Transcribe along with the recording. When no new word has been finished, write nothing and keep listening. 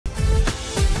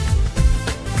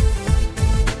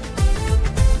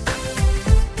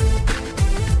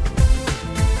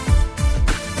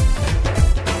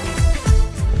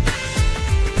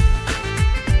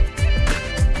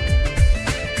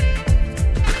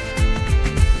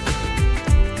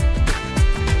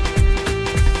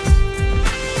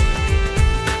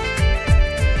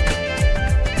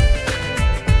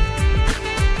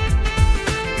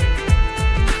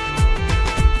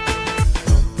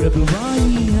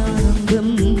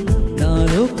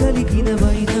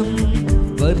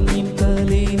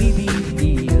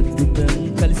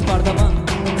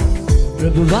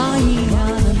ప్రభువా ఈ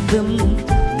ఆనందం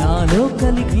నాలో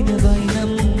కలిగిన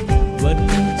వైనం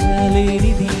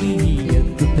వర్ణించలేనిది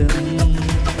అద్భుతం.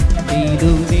 నీలో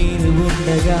నేను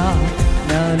ఉండగా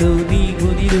నాలో నీవు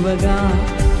నిలువగా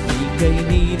నీకై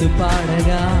నేను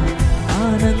పాడగా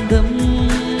ఆనందం.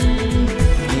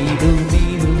 నీలో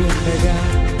నేను ఉండగా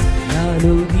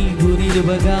నాలో నీవు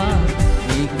నిలువగా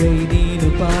నీకై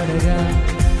నేను పాడగా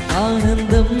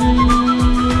ఆనందం.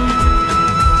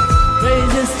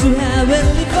 Praises to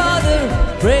Heavenly Father,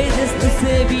 praises to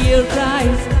Savior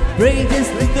Christ, praises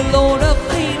to the Lord of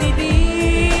Trinity.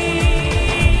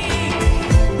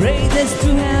 Praises to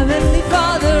Heavenly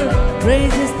Father,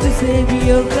 praises to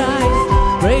Savior Christ,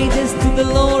 praises to the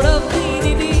Lord of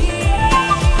Trinity.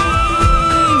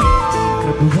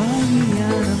 ప్రభువా ఈ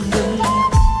ఆనందం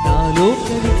నాలో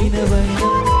కలిగిన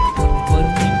వైనం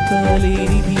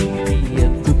వర్ణింపలేనిది ఈ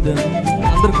అద్భుతం.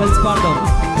 అందరూ కలిసి పాడదాం.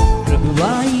 ప్రభువా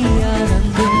ఈ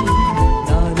ఆనందం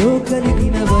నాలో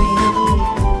కలిగిన వైనం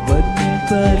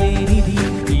వర్ణింపలేనిది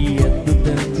ఈ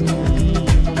అద్భుతం.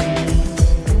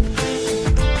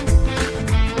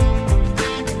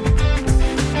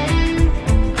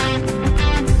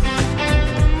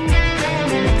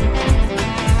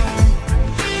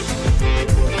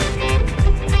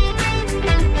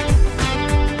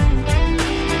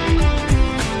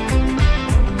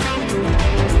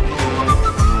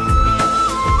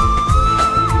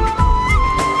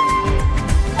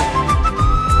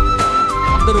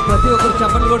 ప్రతి ఒక్కరు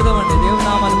చప్పట్లు కొడదామండి. దేవుని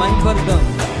నామాన్ని మహిమపరుద్దాం.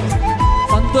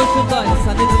 సంతోషంతో ఆయన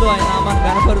సన్నిధిలో ఆయన నామాన్ని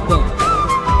కనపరుద్దాం.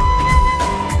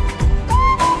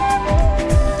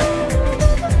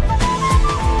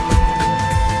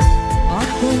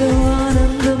 ఆత్మలో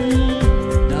ఆనందం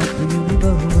నా ప్రియుని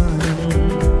బహుమానం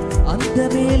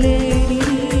అంతమే లేనిది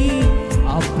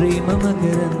ఆ ప్రేమ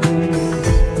మకరందం.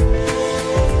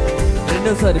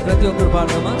 రెండోసారి ప్రతి ఒక్కరు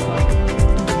పాడదామా?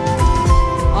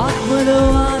 ఆత్మలో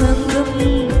ఆనందం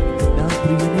నా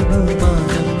ప్రియుని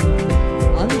బహుమానం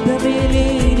అంతమే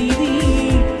లేనిది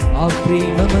ఆ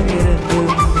ప్రేమ మకరందం.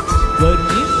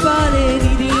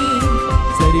 వర్ణింపలేనిది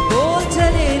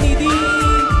సరిపోల్చలేనిది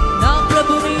నా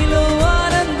ప్రభు నీలో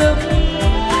ఆనందం.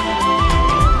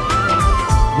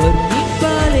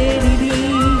 వర్ణింపలేనిది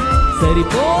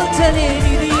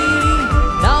సరిపోల్చలేనిది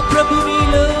నా ప్రభు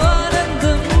నీలో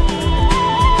ఆనందం.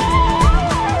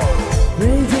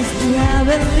 Praises to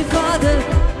Heavenly Father,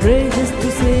 praises to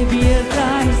Savior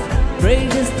Christ,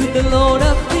 praises to the Lord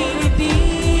of Trinity.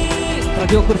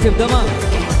 ప్రతి ఒక్కరు చెప్దామా?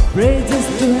 Praises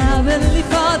to Heavenly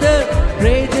Father,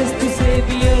 praises to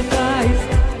Savior Christ,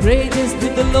 praises to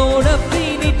the Lord of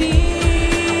Trinity.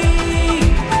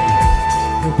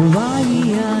 ప్రభువా ఈ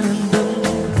ఆనందం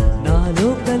నాలో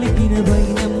కలిగిన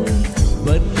వైనం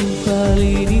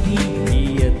వర్ణింపలేనిది ఈ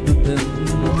అద్భుతం.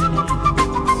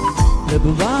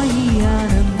 ప్రభువా ఈ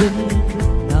ఆనందం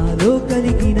నాలో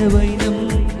కలిగిన వైనం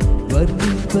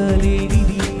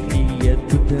వర్ణింపలేనిది ఈ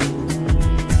అద్భుతం.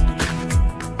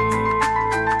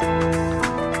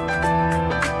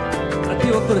 ప్రతి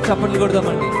ఒక్కరు చప్పట్లు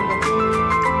కొడదామండి.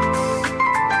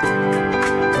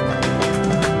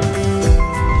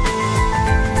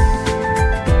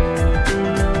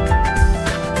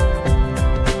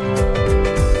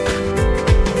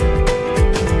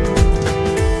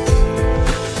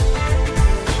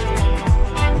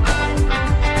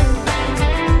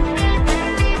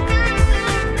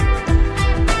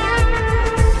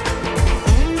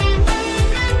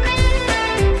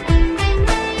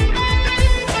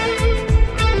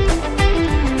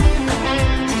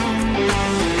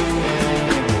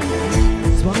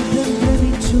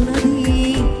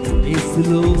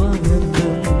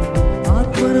 ఆనందం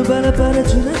ఆత్మను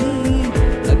బలపరచునది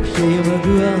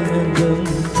అక్షయమగు ఆనందం.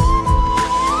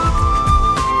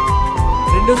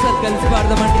 రెండోసారి కలిసి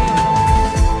పాడదామండి.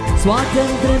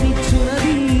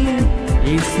 స్వాతంత్రమిచ్చునది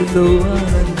యేసులో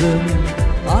ఆనందం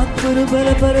ఆత్మను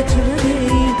బలపరచునది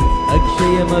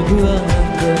అక్షయమగు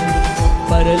ఆనందం.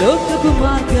 పరలోకపు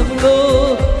మార్గంలో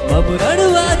మమ్ము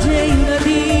నడువా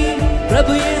చేయునది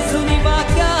ప్రభు యేసుని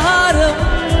వాక్యాహారం.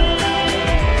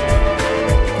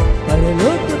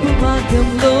 పరలోకపు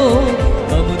మార్గంలో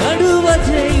మమ్ము నడువ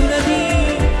చేయునది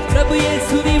ప్రభు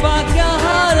యేసుని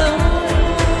వాక్యాహారం.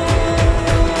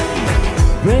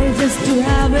 Praises to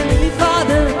Heavenly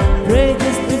Father,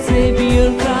 praises to Savior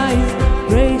Christ,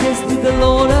 praises to the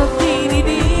Lord of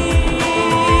Trinity.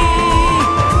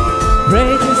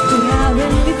 Praises to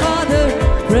Heavenly Father,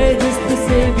 praises to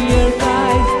Savior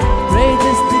Christ,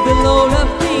 praises to the Lord of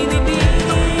Trinity.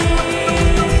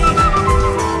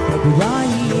 ప్రభువా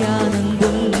ఈ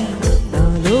ఆనందం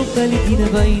నాలో కలిగిన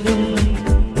వైనం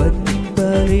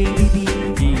వర్ణింపలేనిది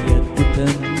ఈ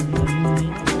అద్భుతం.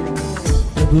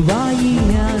 ప్రభువా ఈ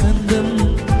ఆనందం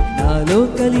నాలో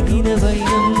కలిగిన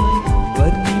వైనం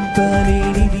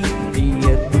వర్ణింపలేనిది నీ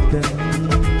అద్భుతం.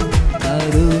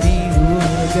 నాలో నేను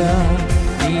ఉండగా,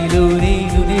 నీలో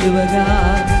నేను నిలువగా,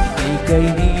 నీకై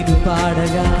నేను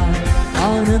పాడగా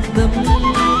ఆనందం.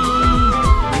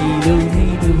 నీలో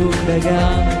నేను ఉండగా,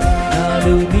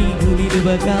 నాలో నీవు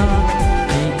నిలువగా,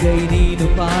 నీకై నేను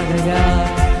పాడగా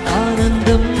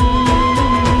ఆనందం.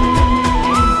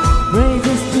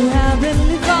 Praises to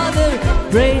Heavenly Father,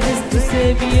 praises to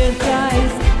Savior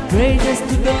Christ, praises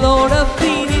to the Lord of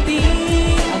Trinity.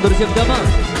 అందరూ చెప్దామా?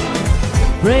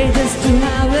 Praises to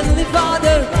Heavenly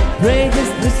Father, praises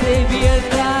to Savior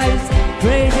Christ,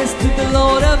 praises to the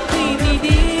Lord of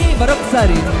Trinity.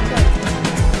 మరొకసారి.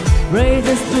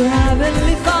 Praises to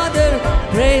Heavenly Father,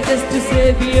 praises to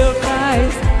Savior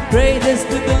Christ, praises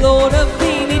to the Lord of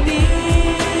Trinity.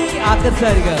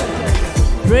 ఆఖరిసారిగా.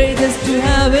 Praises to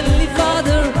Heavenly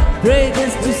Father,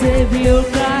 praises to Savior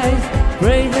Christ,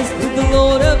 praises to the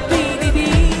Lord of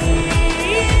Trinity.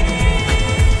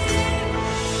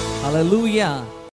 Hallelujah.